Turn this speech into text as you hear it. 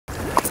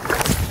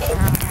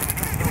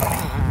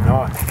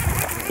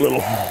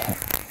little.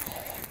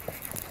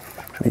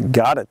 He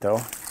got it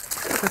though.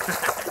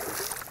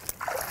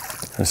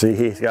 And see,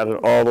 he's got it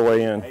all the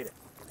way in.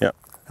 Yep,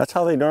 that's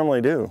how they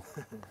normally do.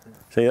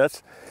 See,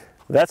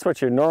 that's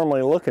what you're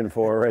normally looking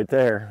for right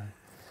there.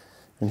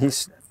 And he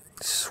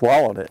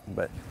swallowed it,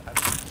 but.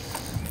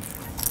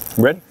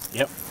 Ready?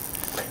 Yep.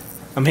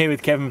 I'm here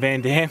with Kevin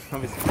Vandam.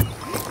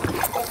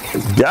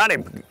 Got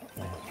him.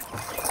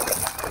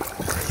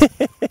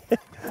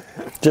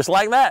 Just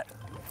like that.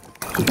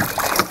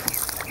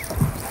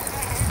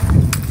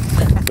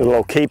 The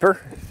little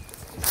keeper.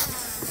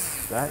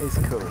 That is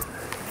cool.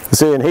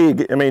 See, and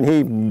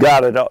he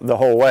got it the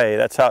whole way.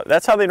 That's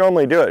how they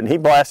normally do it, and he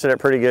blasted it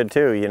pretty good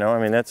too. You know,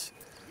 I mean, that's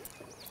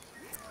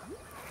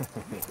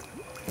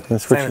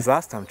same as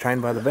last time.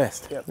 Trained by the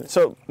best. Yep.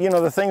 So you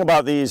know, the thing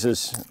about these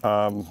is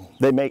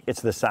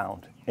it's the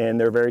sound, and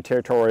they're very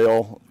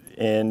territorial.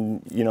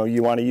 And you know,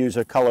 you want to use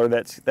a color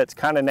that's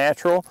kind of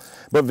natural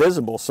but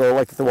visible. So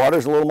like if the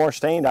water's a little more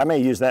stained, I may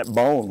use that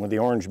bone with the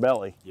orange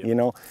belly. Yep. You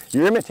know,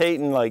 you're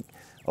imitating like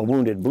a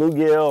wounded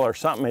bluegill or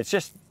something. It's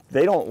just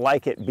they don't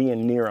like it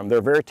being near them.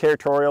 They're very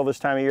territorial this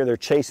time of year. They're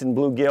chasing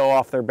bluegill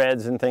off their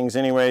beds and things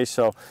anyway,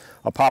 so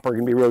a popper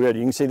can be real good.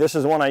 You can see this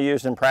is one I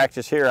used in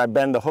practice here. I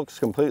bend the hooks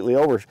completely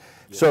over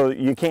so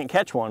you can't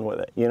catch one with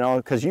it, you know,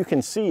 because you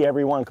can see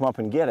everyone come up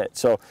and get it.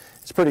 So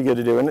it's pretty good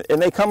to do.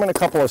 And they come in a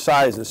couple of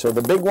sizes. So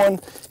the big one,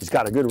 it's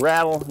got a good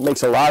rattle,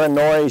 makes a lot of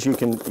noise. You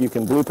can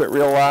bloop it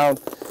real loud.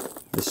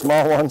 The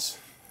small ones,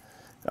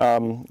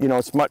 you know,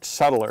 it's much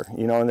subtler,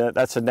 you know, and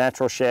that's a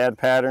natural shad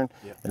pattern.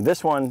 Yep. And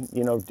this one,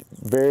 you know,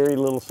 very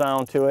little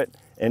sound to it,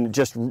 and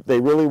they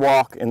really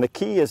walk. And the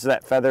key is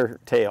that feather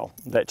tail,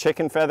 that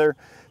chicken feather.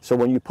 So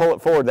when you pull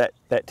it forward,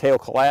 that tail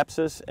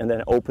collapses and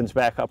then it opens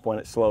back up when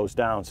it slows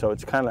down. So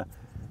it's kind of,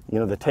 you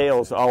know, the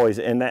tail's always,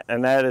 and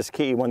that is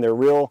key when they're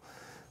real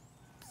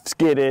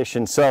skittish,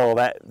 and so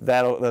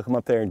they'll come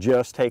up there and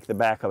just take the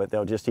back of it.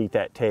 They'll just eat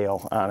that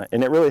tail on it,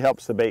 and it really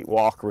helps the bait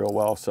walk real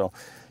well. So,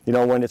 you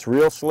know, when it's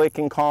real slick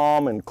and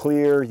calm and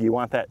clear, you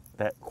want that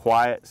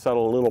quiet,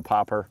 subtle little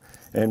popper.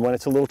 And when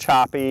it's a little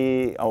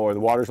choppy or the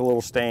water's a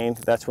little stained,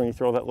 that's when you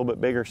throw that little bit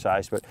bigger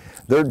size. But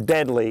they're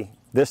deadly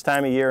this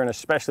time of year, and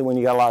especially when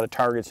you got a lot of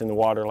targets in the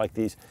water like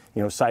these,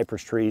 you know,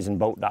 cypress trees and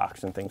boat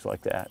docks and things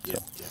like that.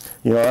 So,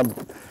 you know,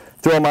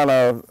 throw them on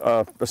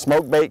a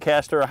smoke bait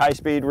caster, a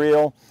high-speed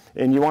reel,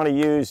 and you want to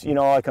use, you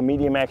know, like a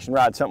medium action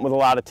rod, something with a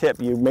lot of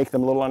tip. You make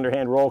them a little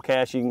underhand roll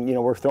cast. You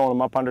know, we're throwing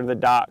them up under the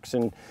docks,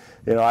 and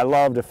you know, I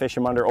love to fish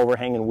them under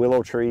overhanging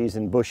willow trees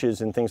and bushes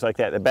and things like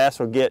that. The bass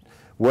will get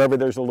wherever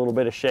there's a little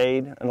bit of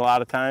shade, and a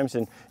lot of times,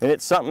 and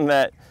it's something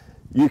that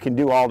you can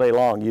do all day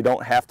long. You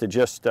don't have to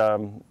just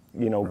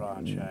you know,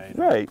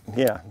 right,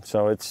 yeah.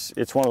 So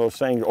it's one of those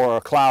things, or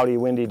a cloudy,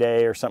 windy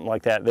day or something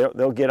like that.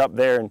 They'll get up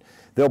there and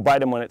they'll bite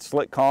them when it's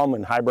slick, calm,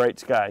 and high bright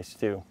skies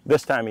too.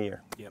 This time of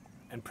year. Yep.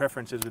 And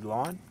preferences with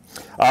line?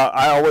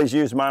 I always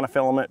use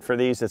monofilament for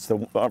these. It's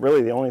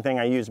really the only thing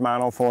I use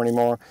mono for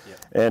anymore. Yep.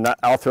 And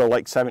I'll throw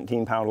like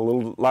 17 pound, a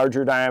little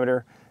larger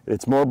diameter.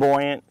 It's more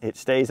buoyant. It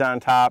stays on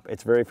top.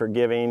 It's very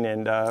forgiving,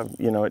 and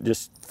you know, it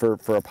just for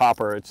a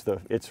popper,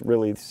 it's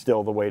really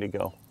still the way to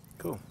go.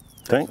 Cool.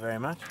 Thanks very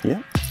much.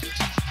 Yeah.